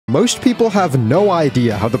Most people have no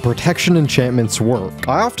idea how the protection enchantments work.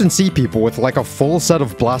 I often see people with like a full set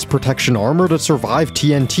of blast protection armor to survive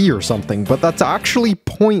TNT or something, but that's actually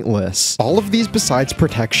pointless. All of these besides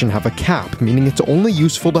protection have a cap, meaning it's only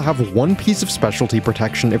useful to have one piece of specialty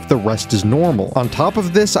protection if the rest is normal. On top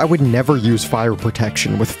of this, I would never use fire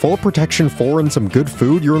protection. With full protection 4 and some good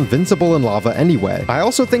food, you're invincible in lava anyway. I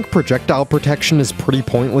also think projectile protection is pretty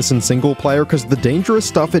pointless in single player because the dangerous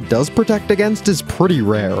stuff it does protect against is pretty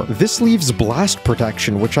rare. This leaves blast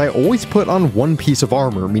protection, which I always put on one piece of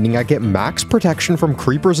armor, meaning I get max protection from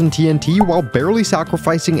creepers and TNT while barely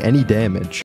sacrificing any damage.